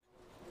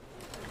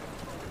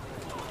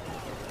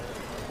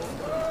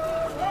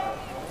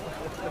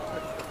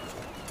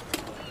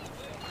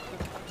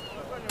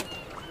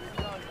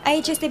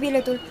Aici este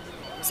biletul.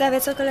 Să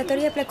aveți o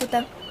călătorie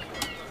plăcută.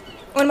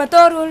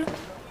 Următorul!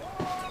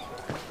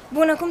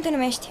 Bună, cum te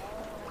numești?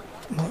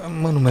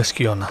 Mă numesc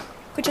Iona.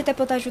 Cu ce te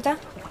pot ajuta?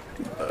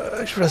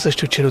 Aș vrea să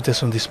știu ce rute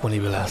sunt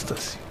disponibile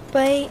astăzi.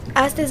 Păi,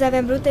 astăzi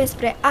avem rute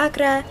spre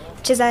Accra,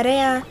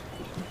 Cezarea.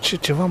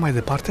 Ceva mai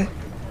departe?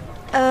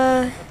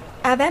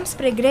 Aveam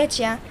spre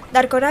Grecia,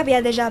 dar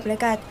corabia deja a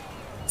plecat.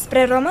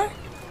 Spre Roma?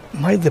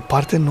 Mai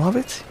departe nu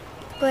aveți?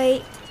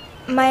 Păi,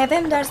 mai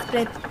avem doar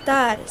spre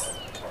Tars.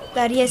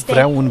 Dar este...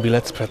 Vreau un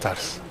bilet spre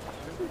Tars.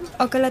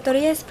 O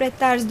călătorie spre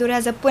Tars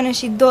durează până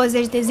și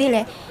 20 de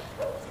zile.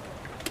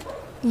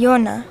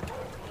 Iona,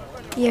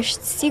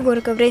 ești sigur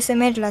că vrei să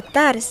mergi la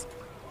Tars?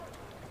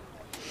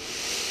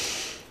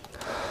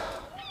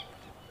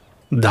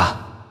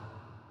 Da.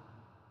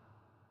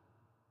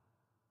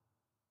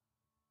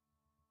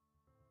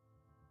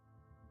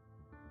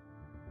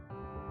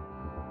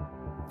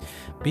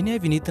 Bine ai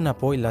venit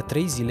înapoi la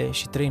 3 zile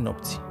și 3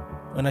 nopți.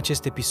 În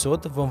acest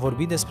episod vom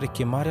vorbi despre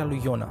chemarea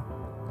lui Iona.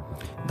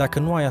 Dacă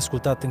nu ai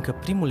ascultat încă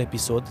primul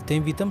episod, te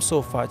invităm să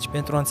o faci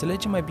pentru a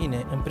înțelege mai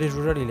bine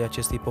împrejurările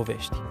acestei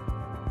povești.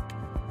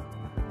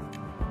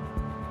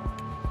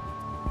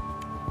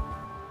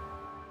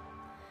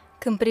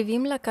 Când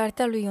privim la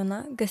cartea lui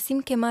Iona, găsim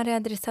chemarea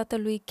adresată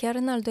lui chiar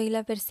în al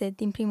doilea verset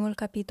din primul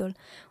capitol,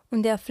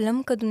 unde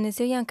aflăm că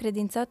Dumnezeu i-a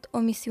încredințat o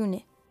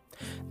misiune.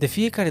 De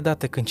fiecare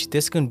dată când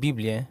citesc în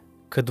Biblie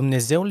că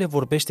Dumnezeu le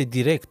vorbește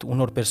direct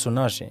unor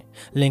personaje,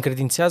 le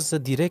încredințează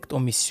direct o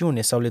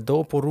misiune sau le dă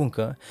o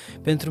poruncă,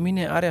 pentru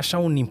mine are așa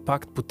un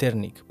impact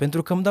puternic,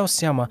 pentru că îmi dau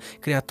seama,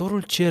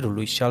 Creatorul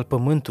cerului și al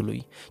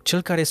pământului,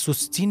 cel care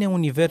susține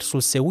universul,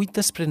 se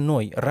uită spre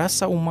noi,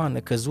 rasa umană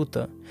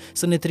căzută,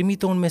 să ne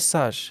trimită un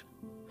mesaj.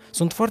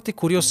 Sunt foarte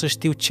curios să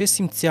știu ce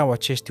simțeau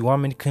acești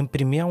oameni când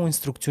primeau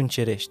instrucțiuni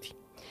cerești.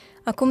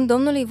 Acum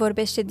Domnul îi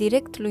vorbește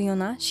direct lui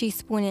Iona și îi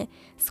spune: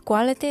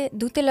 scoală-te,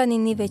 du-te la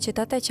Ninive,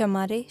 cetatea cea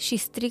mare, și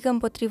strigă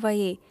împotriva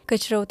ei,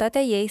 căci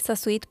răutatea ei s-a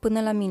suit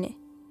până la mine.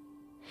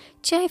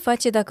 Ce ai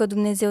face dacă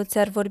Dumnezeu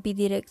ți-ar vorbi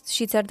direct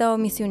și ți-ar da o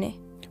misiune?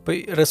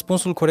 Păi,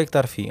 răspunsul corect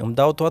ar fi: îmi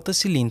dau toată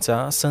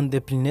silința să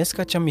îndeplinesc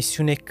acea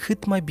misiune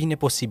cât mai bine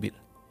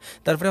posibil.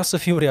 Dar vreau să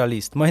fiu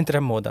realist, mai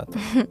întreabă o dată.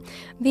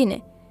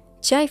 Bine.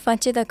 Ce ai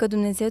face dacă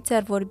Dumnezeu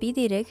ți-ar vorbi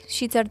direct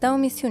și ți-ar da o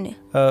misiune?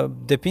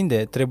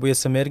 Depinde. Trebuie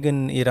să merg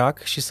în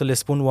Irak și să le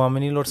spun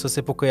oamenilor să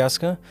se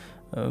pocăiască?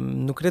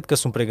 Nu cred că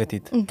sunt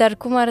pregătit. Dar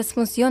cum a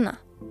răspuns Iona?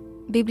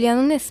 Biblia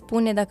nu ne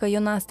spune dacă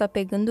Iona a stat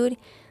pe gânduri,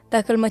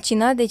 dacă îl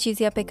măcina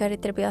decizia pe care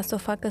trebuia să o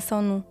facă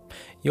sau nu.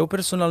 Eu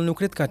personal nu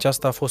cred că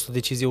aceasta a fost o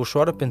decizie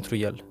ușoară pentru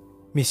el.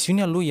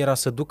 Misiunea lui era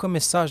să ducă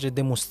mesaje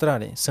de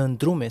mustrare, să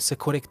îndrume, să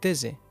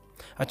corecteze.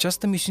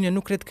 Această misiune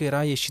nu cred că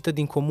era ieșită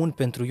din comun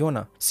pentru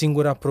Iona.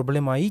 Singura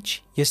problemă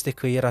aici este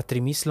că era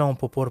trimis la un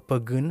popor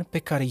păgân pe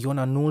care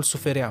Iona nu îl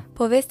suferea.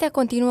 Povestea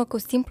continuă cu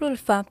simplul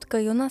fapt că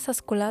Iona s-a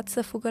sculat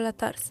să fugă la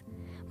Tars.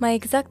 Mai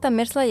exact, a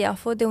mers la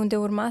Iafo, de unde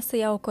urma să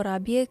ia o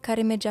corabie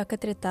care mergea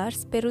către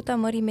Tars pe ruta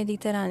Mării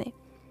Mediterane.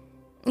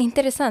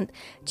 Interesant,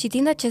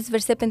 citind acest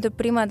verset pentru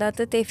prima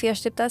dată, te-ai fi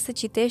așteptat să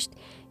citești: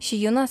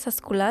 și Iona s-a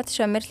sculat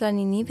și a mers la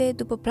Ninive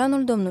după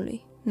planul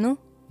Domnului, nu?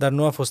 Dar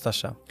nu a fost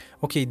așa.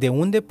 Ok, de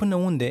unde până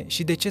unde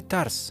și de ce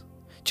Tars?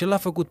 Ce l-a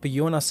făcut pe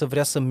Iona să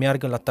vrea să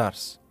meargă la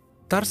Tars?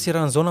 Tars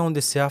era în zona unde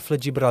se află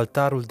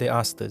Gibraltarul de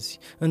astăzi,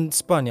 în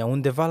Spania,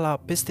 undeva la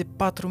peste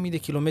 4.000 de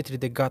kilometri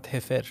de Gat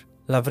Hefer.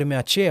 La vremea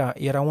aceea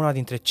era una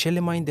dintre cele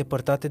mai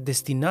îndepărtate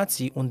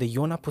destinații unde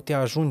Iona putea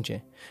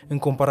ajunge, în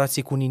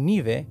comparație cu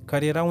Ninive,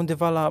 care era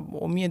undeva la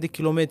 1.000 de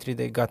kilometri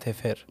de Gat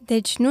Hefer.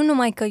 Deci nu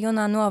numai că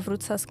Iona nu a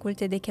vrut să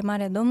asculte de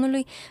chemarea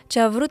Domnului, ci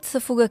a vrut să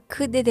fugă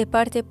cât de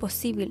departe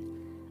posibil.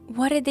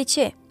 Oare de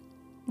ce?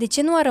 De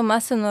ce nu a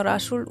rămas în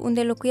orașul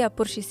unde locuia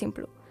pur și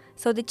simplu?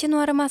 Sau de ce nu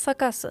a rămas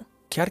acasă?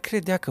 Chiar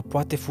credea că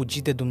poate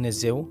fugi de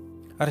Dumnezeu?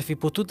 Ar fi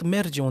putut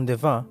merge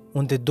undeva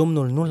unde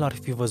Domnul nu l-ar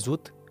fi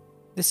văzut?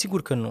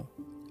 Desigur că nu.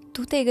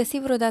 Tu te-ai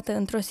găsit vreodată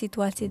într-o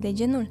situație de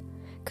genul?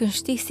 Când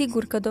știi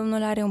sigur că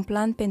Domnul are un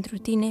plan pentru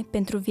tine,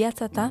 pentru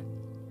viața ta?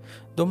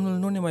 Domnul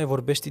nu ne mai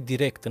vorbește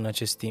direct în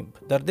acest timp,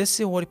 dar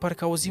deseori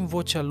parcă auzim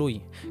vocea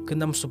Lui.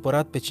 Când am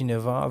supărat pe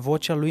cineva,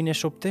 vocea Lui ne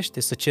șoptește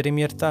să cerem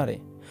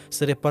iertare,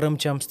 să reparăm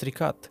ce am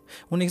stricat.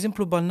 Un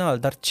exemplu banal,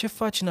 dar ce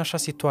faci în așa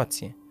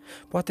situație?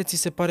 Poate ți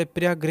se pare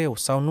prea greu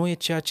sau nu e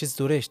ceea ce-ți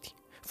dorești.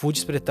 Fugi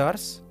spre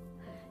Tars?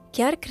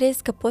 Chiar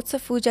crezi că poți să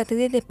fugi atât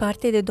de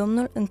departe de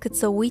Domnul încât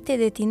să uite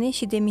de tine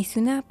și de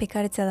misiunea pe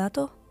care ți-a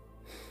dat-o?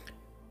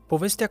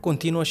 Povestea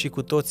continuă și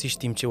cu toții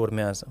știm ce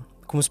urmează.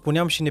 Cum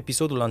spuneam și în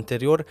episodul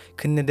anterior,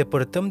 când ne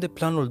depărtăm de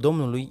planul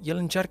Domnului, El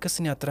încearcă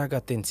să ne atragă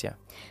atenția.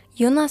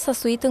 Iona s-a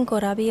suit în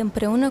corabie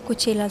împreună cu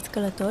ceilalți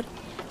călători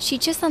și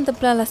ce s-a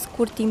întâmplat la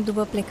scurt timp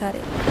după plecare?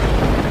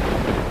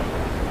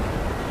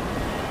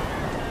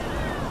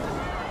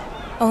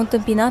 Au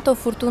întâmpinat o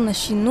furtună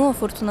și nu o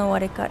furtună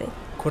oarecare.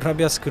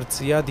 Corabia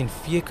scârțâia din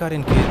fiecare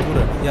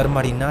încheietură, iar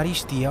marinarii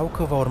știau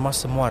că va urma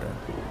să moară.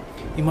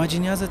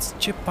 Imaginează-ți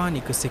ce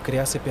panică se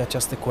crease pe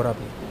această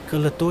corabie.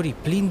 Călătorii,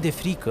 plini de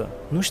frică,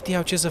 nu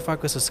știau ce să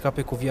facă să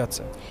scape cu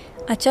viața.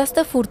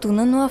 Această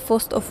furtună nu a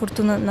fost o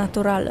furtună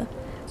naturală,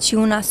 ci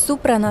una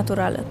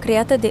supranaturală,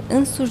 creată de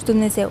însuși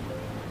Dumnezeu.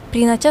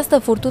 Prin această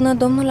furtună,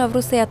 Domnul a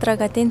vrut să-i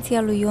atragă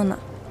atenția lui Iona.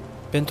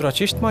 Pentru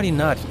acești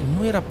marinari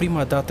nu era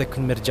prima dată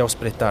când mergeau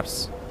spre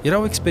Tars.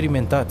 Erau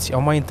experimentați,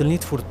 au mai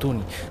întâlnit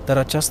furtuni, dar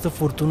această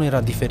furtună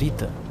era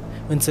diferită.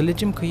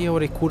 Înțelegem că ei au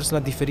recurs la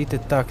diferite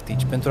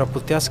tactici pentru a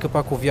putea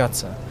scăpa cu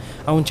viața.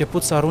 Au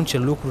început să arunce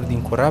lucruri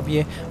din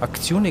corabie,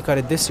 acțiune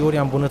care deseori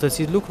a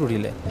îmbunătățit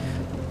lucrurile,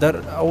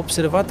 dar au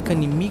observat că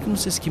nimic nu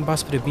se schimba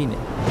spre bine.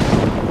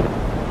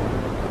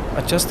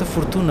 Această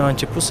furtună a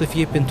început să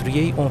fie pentru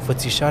ei o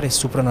înfățișare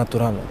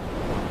supranaturală.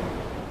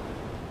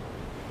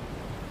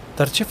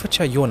 Dar ce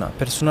făcea Iona,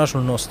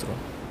 personajul nostru?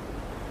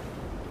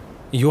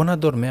 Iona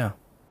dormea.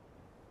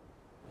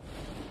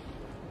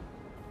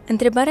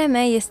 Întrebarea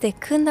mea este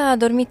când a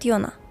adormit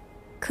Iona?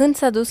 Când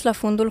s-a dus la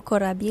fundul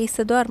corabiei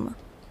să doarmă?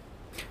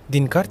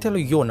 Din cartea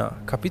lui Iona,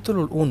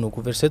 capitolul 1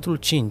 cu versetul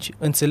 5,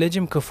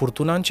 înțelegem că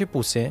furtuna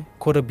începuse,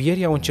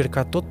 corăbierii au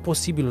încercat tot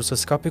posibilul să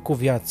scape cu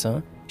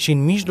viață și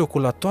în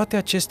mijlocul la toate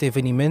aceste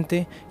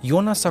evenimente,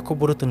 Iona s-a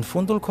coborât în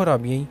fundul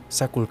corabiei,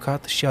 s-a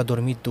culcat și a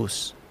dormit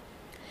dus.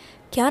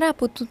 Chiar a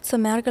putut să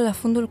meargă la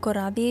fundul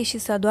corabiei și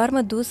să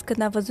adoarmă dus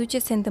când a văzut ce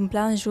se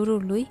întâmpla în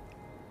jurul lui?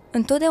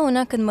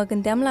 Întotdeauna când mă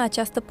gândeam la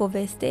această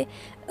poveste,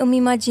 îmi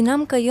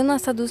imaginam că Iona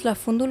s-a dus la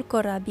fundul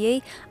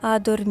corabiei, a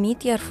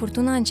adormit, iar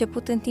furtuna a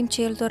început în timp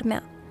ce el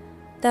dormea.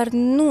 Dar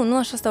nu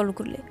așa stau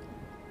lucrurile.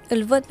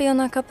 Îl văd pe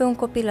Iona ca pe un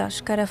copilaș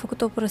care a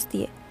făcut o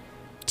prostie.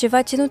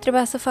 Ceva ce nu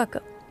trebuia să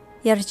facă.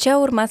 Iar ce a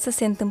urmat să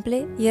se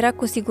întâmple era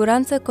cu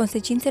siguranță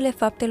consecințele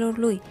faptelor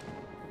lui.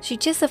 Și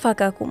ce să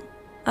facă acum?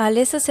 A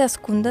ales să se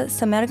ascundă,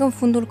 să meargă în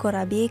fundul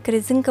corabiei,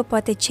 crezând că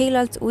poate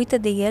ceilalți uită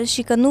de el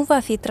și că nu va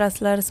fi tras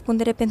la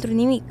răspundere pentru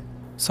nimic.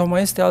 Sau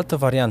mai este altă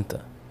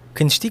variantă.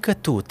 Când știi că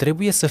tu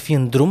trebuie să fii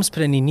în drum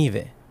spre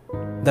Ninive,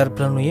 dar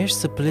plănuiești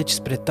să pleci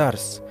spre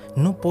Tars,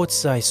 nu poți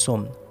să ai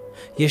somn.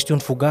 Ești un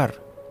fugar,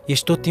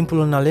 ești tot timpul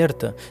în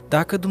alertă.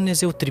 Dacă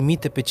Dumnezeu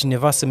trimite pe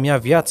cineva să-mi ia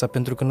viața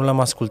pentru că nu l-am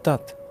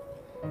ascultat.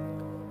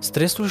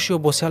 Stresul și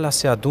oboseala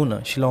se adună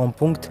și la un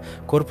punct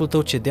corpul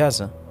tău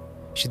cedează.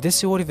 Și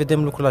deseori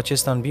vedem lucrul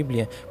acesta în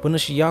Biblie, până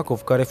și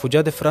Iacov, care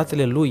fugea de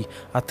fratele lui,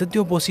 atât de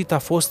obosit a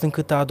fost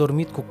încât a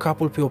adormit cu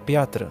capul pe o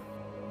piatră.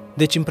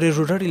 Deci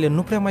împrejurările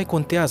nu prea mai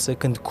contează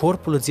când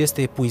corpul îți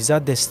este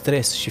epuizat de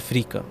stres și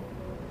frică.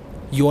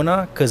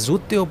 Iona,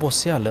 căzut de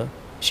oboseală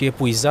și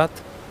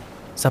epuizat,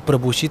 s-a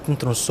prăbușit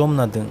într-un somn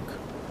adânc.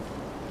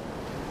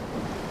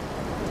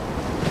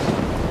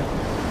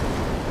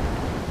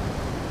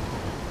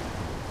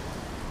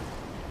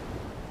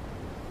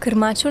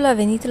 Cârmaciul a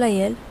venit la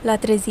el, l-a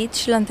trezit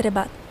și l-a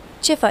întrebat: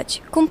 „Ce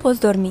faci? Cum poți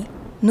dormi?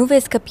 Nu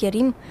vezi că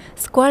pierim?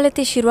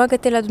 Scoală-te și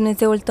roagă-te la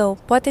Dumnezeul tău,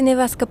 poate ne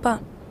va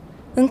scăpa."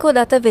 Încă o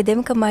dată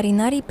vedem că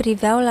marinarii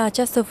priveau la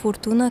această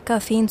furtună ca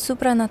fiind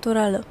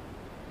supranaturală.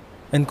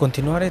 În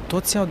continuare,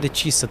 toți au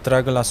decis să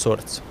tragă la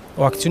sorți,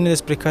 o acțiune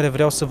despre care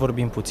vreau să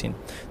vorbim puțin.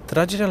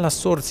 Tragerea la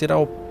sorți era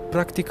o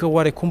practică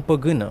oarecum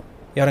păgână,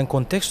 iar în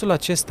contextul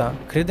acesta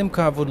credem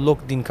că a avut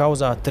loc din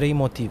cauza a 3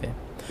 motive.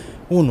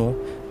 1.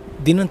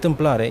 Din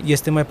întâmplare,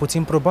 este mai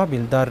puțin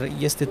probabil, dar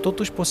este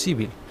totuși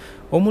posibil.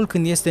 Omul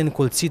când este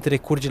încolțit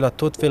recurge la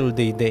tot felul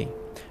de idei.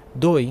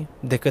 2.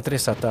 De către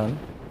Satan.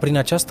 Prin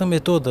această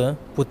metodă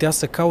putea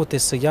să caute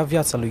să ia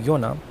viața lui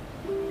Iona,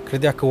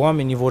 credea că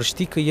oamenii vor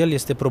ști că el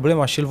este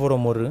problema și îl vor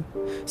omorî.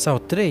 Sau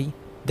 3.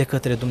 De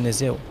către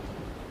Dumnezeu.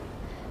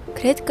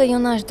 Cred că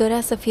Iona își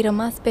dorea să fi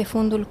rămas pe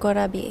fundul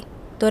corabiei.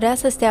 Dorea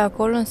să stea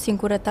acolo în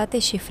singurătate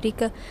și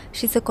frică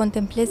și să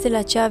contempleze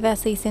la ce avea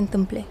să-i se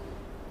întâmple.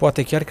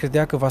 Poate chiar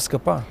credea că va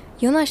scăpa.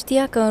 Iona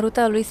știa că în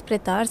ruta lui spre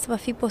Tars va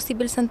fi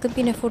posibil să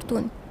întâmpine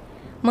furtuni.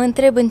 Mă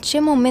întreb în ce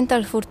moment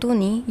al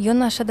furtunii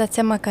Iona și-a dat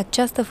seama că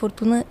această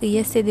furtună îi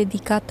este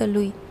dedicată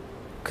lui.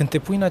 Când te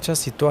pui în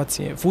această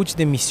situație, fugi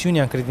de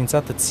misiunea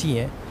încredințată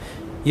ție,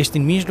 ești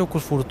în mijlocul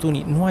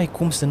furtunii, nu ai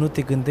cum să nu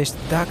te gândești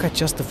dacă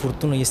această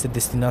furtună este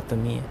destinată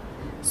mie.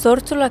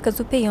 Sorțul a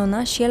căzut pe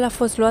Iona și el a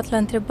fost luat la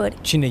întrebări.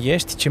 Cine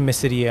ești? Ce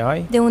meserie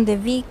ai? De unde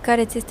vii?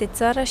 Care ți este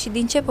țara și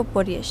din ce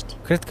popor ești?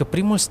 Cred că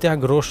primul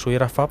steag roșu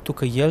era faptul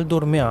că el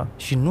dormea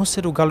și nu se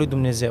ruga lui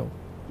Dumnezeu.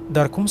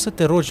 Dar cum să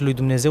te rogi lui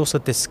Dumnezeu să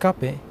te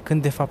scape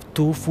când de fapt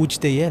tu fugi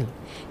de el?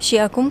 Și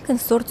acum când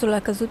sorțul a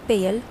căzut pe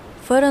el,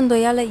 fără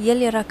îndoială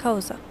el era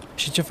cauza.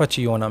 Și ce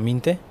face Iona?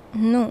 Minte?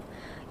 Nu.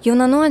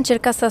 Iona nu a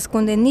încercat să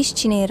ascunde nici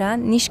cine era,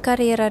 nici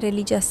care era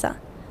religia sa.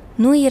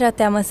 Nu era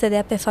teamă să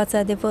dea pe față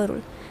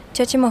adevărul,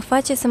 ceea ce mă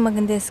face să mă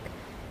gândesc: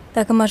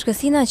 dacă m-aș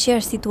găsi în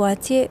aceeași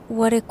situație,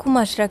 oare cum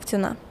aș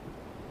reacționa?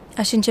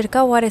 Aș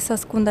încerca oare să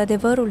ascund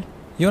adevărul?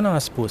 Iona a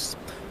spus: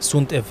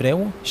 sunt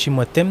evreu și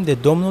mă tem de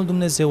Domnul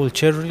Dumnezeul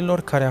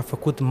cerurilor care a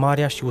făcut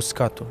marea și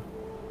uscatul.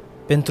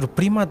 Pentru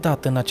prima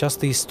dată în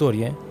această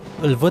istorie,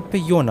 îl văd pe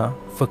Iona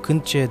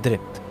făcând ce e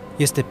drept.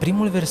 Este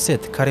primul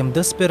verset care îmi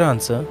dă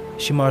speranță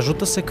și mă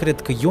ajută să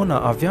cred că Iona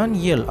avea în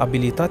el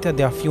abilitatea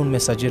de a fi un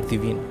mesager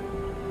divin.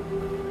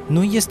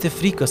 Nu este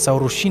frică sau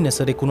rușine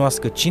să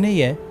recunoască cine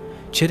e,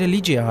 ce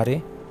religie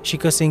are, și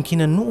că se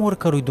închină nu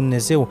oricărui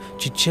Dumnezeu,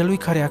 ci celui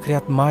care a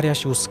creat marea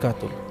și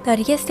uscatul. Dar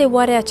este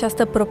oare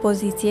această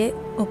propoziție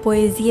o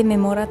poezie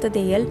memorată de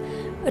el,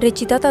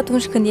 recitată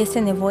atunci când este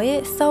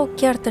nevoie, sau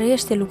chiar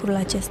trăiește lucrul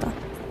acesta?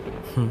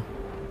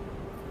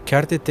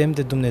 Chiar te temi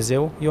de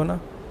Dumnezeu, Iona?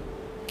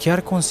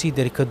 Chiar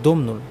consideri că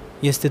Domnul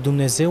este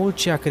Dumnezeul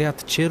ce a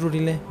creat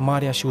cerurile,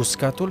 marea și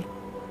uscatul?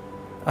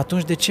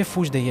 Atunci de ce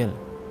fugi de El?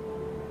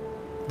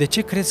 De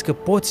ce crezi că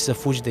poți să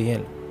fugi de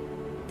El?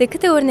 De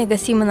câte ori ne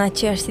găsim în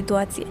aceeași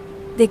situație?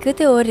 De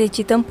câte ori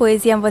recităm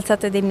poezia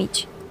învățată de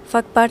mici?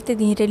 Fac parte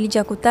din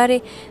religia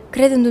cutare,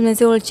 cred în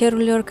Dumnezeul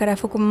cerurilor care a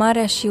făcut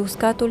marea și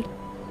uscatul?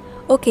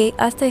 Ok,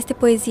 asta este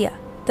poezia,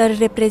 dar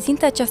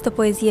reprezintă această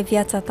poezie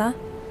viața ta?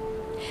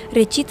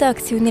 Recită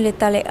acțiunile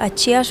tale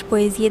aceeași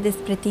poezie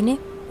despre tine?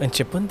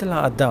 Începând de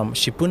la Adam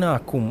și până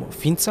acum,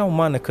 ființa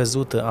umană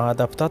căzută a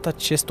adaptat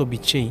acest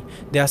obicei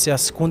de a se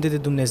ascunde de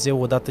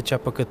Dumnezeu odată ce a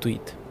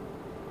păcătuit.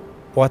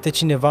 Poate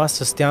cineva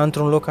să stea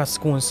într-un loc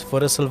ascuns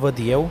fără să-L văd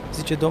eu,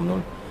 zice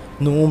Domnul?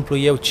 Nu umplu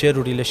eu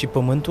cerurile și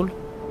pământul?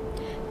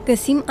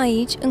 Găsim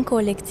aici încă o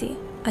lecție.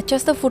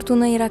 Această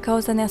furtună era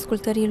cauza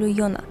neascultării lui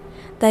Iona,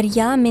 dar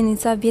ea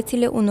amenința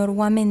viețile unor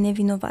oameni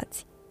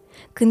nevinovați.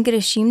 Când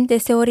greșim,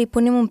 deseori îi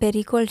punem în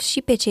pericol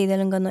și pe cei de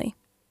lângă noi.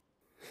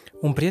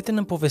 Un prieten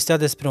îmi povestea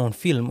despre un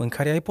film în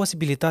care ai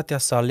posibilitatea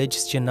să alegi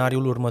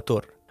scenariul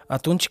următor.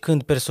 Atunci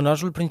când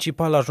personajul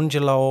principal ajunge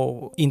la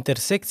o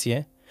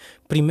intersecție,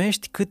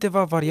 primești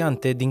câteva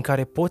variante din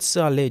care poți să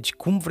alegi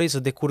cum vrei să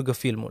decurgă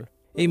filmul.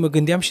 Ei, mă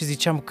gândeam și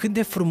ziceam cât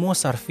de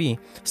frumos ar fi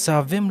să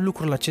avem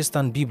lucrul acesta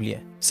în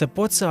Biblie, să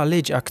poți să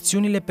alegi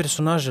acțiunile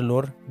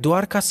personajelor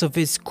doar ca să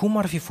vezi cum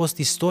ar fi fost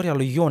istoria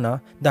lui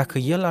Iona dacă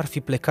el ar fi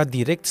plecat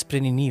direct spre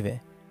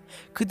Ninive.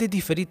 Cât de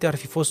diferite ar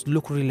fi fost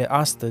lucrurile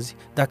astăzi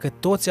dacă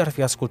toți ar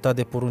fi ascultat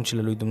de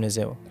poruncile lui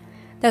Dumnezeu.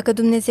 Dacă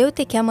Dumnezeu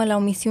te cheamă la o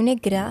misiune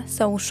grea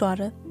sau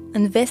ușoară,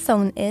 în vest sau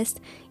în est,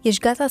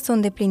 ești gata să o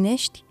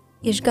îndeplinești?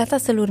 Ești gata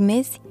să-L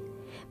urmezi?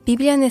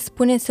 Biblia ne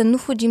spune să nu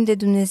fugim de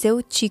Dumnezeu,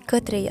 ci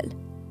către El.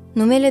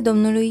 Numele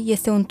Domnului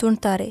este un turn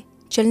tare,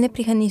 cel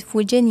neprihănit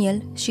fuge în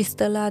el și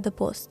stă la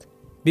adăpost.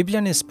 Biblia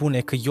ne spune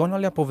că Iona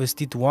le-a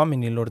povestit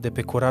oamenilor de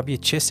pe corabie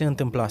ce se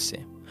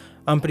întâmplase.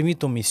 Am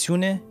primit o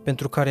misiune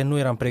pentru care nu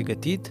eram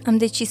pregătit. Am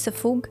decis să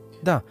fug?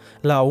 Da,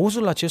 la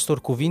auzul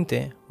acestor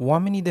cuvinte,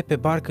 oamenii de pe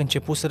barcă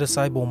începuseră să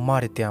aibă o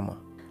mare teamă.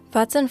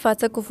 Față în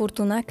față cu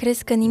furtuna,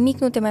 crezi că nimic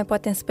nu te mai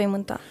poate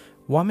înspăimânta.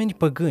 Oamenii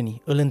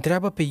păgâni îl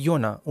întreabă pe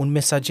Iona, un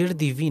mesager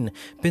divin,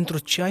 pentru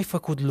ce ai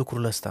făcut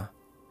lucrul ăsta.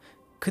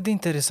 Cât de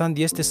interesant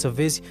este să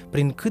vezi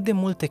prin cât de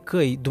multe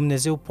căi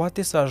Dumnezeu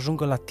poate să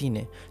ajungă la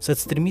tine,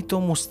 să-ți trimită o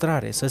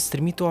mustrare, să-ți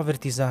trimită o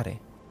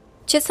avertizare.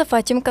 Ce să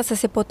facem ca să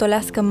se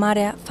potolească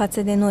marea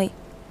față de noi?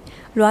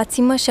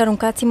 Luați-mă și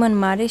aruncați-mă în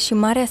mare și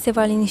marea se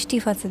va liniști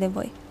față de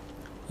voi.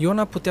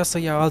 Iona putea să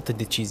ia altă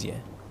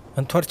decizie.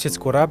 Întoarceți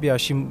corabia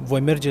și voi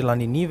merge la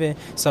Ninive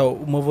sau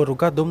mă voi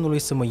ruga Domnului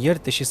să mă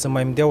ierte și să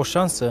mai îmi dea o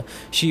șansă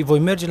și voi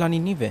merge la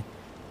Ninive.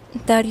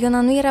 Dar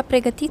Iona nu era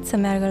pregătit să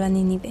meargă la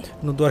Ninive.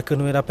 Nu doar că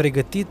nu era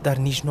pregătit, dar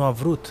nici nu a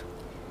vrut.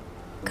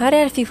 Care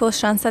ar fi fost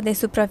șansa de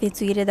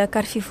supraviețuire dacă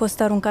ar fi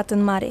fost aruncat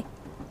în mare?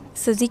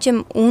 Să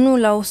zicem 1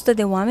 la 100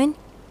 de oameni?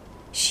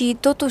 Și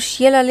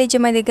totuși el alege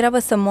mai degrabă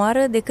să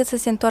moară decât să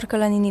se întoarcă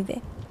la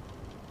Ninive.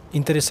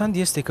 Interesant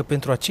este că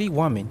pentru acei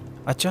oameni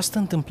această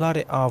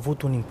întâmplare a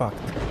avut un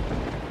impact.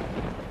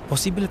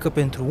 Posibil că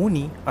pentru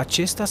unii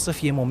acesta să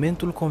fie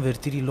momentul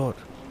convertirii lor.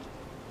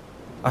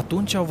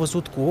 Atunci au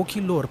văzut cu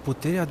ochii lor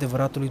puterea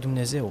adevăratului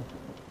Dumnezeu.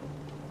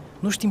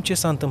 Nu știm ce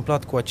s-a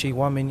întâmplat cu acei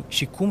oameni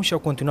și cum și-au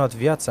continuat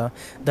viața,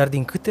 dar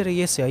din câte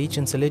reiese aici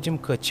înțelegem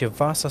că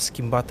ceva s-a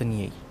schimbat în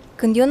ei.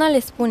 Când Iona le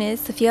spune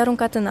să fie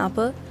aruncat în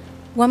apă,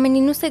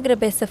 oamenii nu se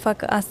grăbesc să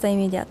facă asta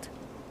imediat.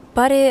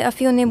 Pare a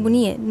fi o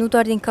nebunie, nu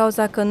doar din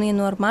cauza că nu e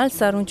normal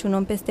să arunci un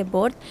om peste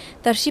bord,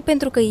 dar și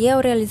pentru că ei au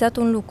realizat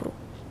un lucru.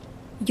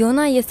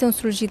 Iona este un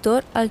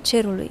slujitor al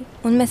cerului,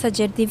 un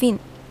mesager divin.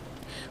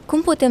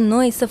 Cum putem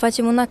noi să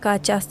facem una ca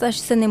aceasta și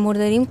să ne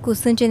murdărim cu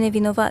sânge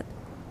nevinovat?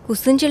 Cu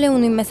sângele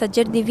unui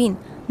mesager divin?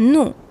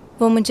 Nu!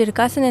 Vom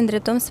încerca să ne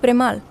îndreptăm spre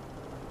mal.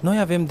 Noi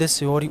avem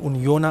deseori un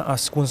Iona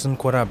ascuns în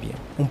corabie,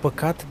 un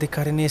păcat de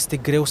care ne este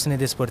greu să ne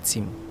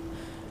despărțim.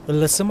 Îl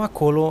lăsăm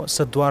acolo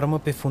să doarmă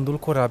pe fundul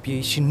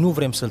corabiei și nu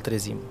vrem să-l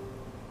trezim.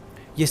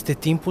 Este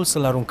timpul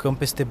să-l aruncăm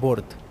peste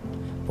bord.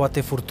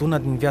 Poate furtuna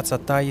din viața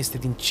ta este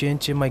din ce în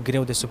ce mai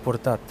greu de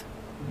suportat.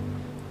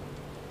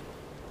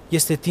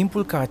 Este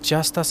timpul ca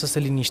aceasta să se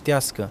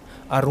liniștească,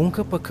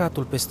 aruncă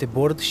păcatul peste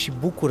bord și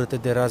bucură-te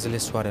de razele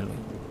soarelui.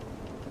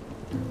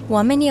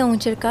 Oamenii au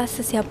încercat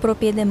să se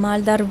apropie de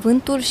mal, dar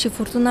vântul și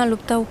furtuna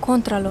luptau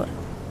contra lor.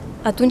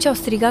 Atunci au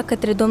strigat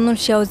către Domnul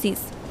și au zis: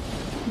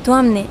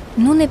 Doamne,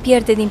 nu ne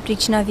pierde din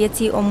pricina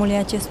vieții omului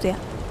acestuia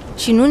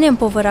și nu ne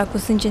împovăra cu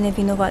sânge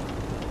nevinovat,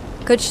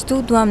 căci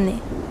Tu, Doamne,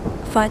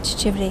 faci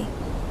ce vrei.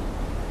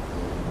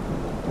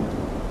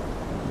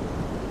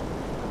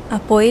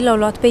 Apoi l-au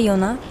luat pe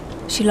Iona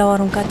și l-au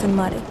aruncat în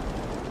mare.